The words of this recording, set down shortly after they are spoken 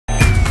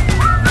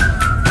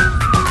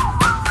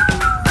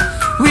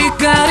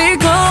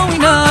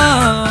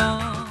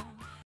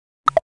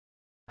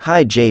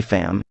Hi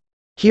JFam.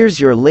 Here's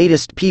your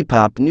latest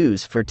P-pop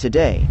news for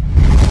today.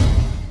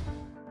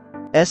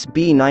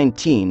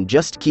 SB19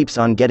 just keeps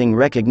on getting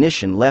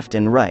recognition left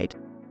and right.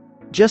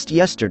 Just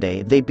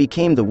yesterday they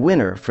became the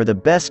winner for the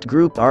Best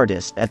Group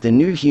Artist at the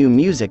New Hue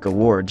Music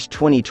Awards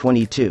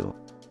 2022.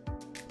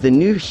 The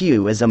New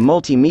Hue is a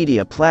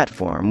multimedia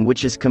platform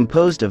which is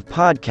composed of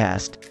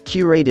podcast,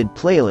 curated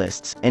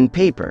playlists, and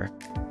paper.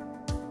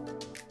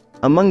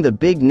 Among the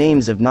big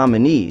names of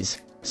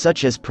nominees,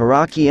 such as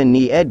Parokya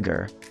ni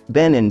Edgar,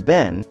 Ben and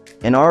Ben,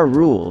 and R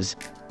Rules,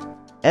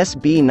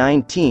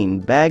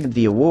 SB19 bagged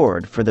the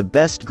award for the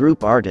Best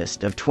Group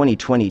Artist of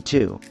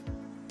 2022.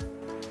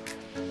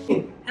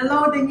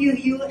 Hello, the New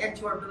Hue, and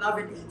to our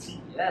beloved AT.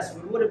 Yes,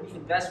 we would have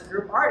been Best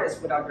Group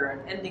Artist without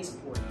their unending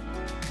support.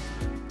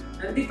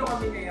 Nandito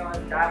kami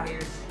ngayon dahil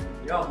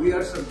we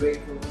are so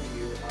grateful to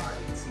you,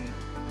 AT.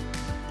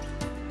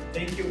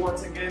 Thank you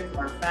once again to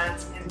our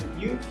fans and the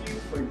New Hue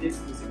for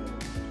this music.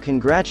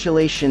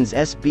 Congratulations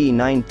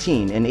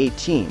SB19 and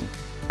 18.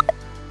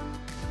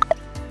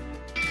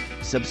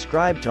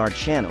 Subscribe to our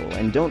channel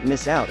and don't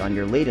miss out on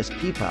your latest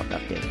P-pop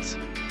updates.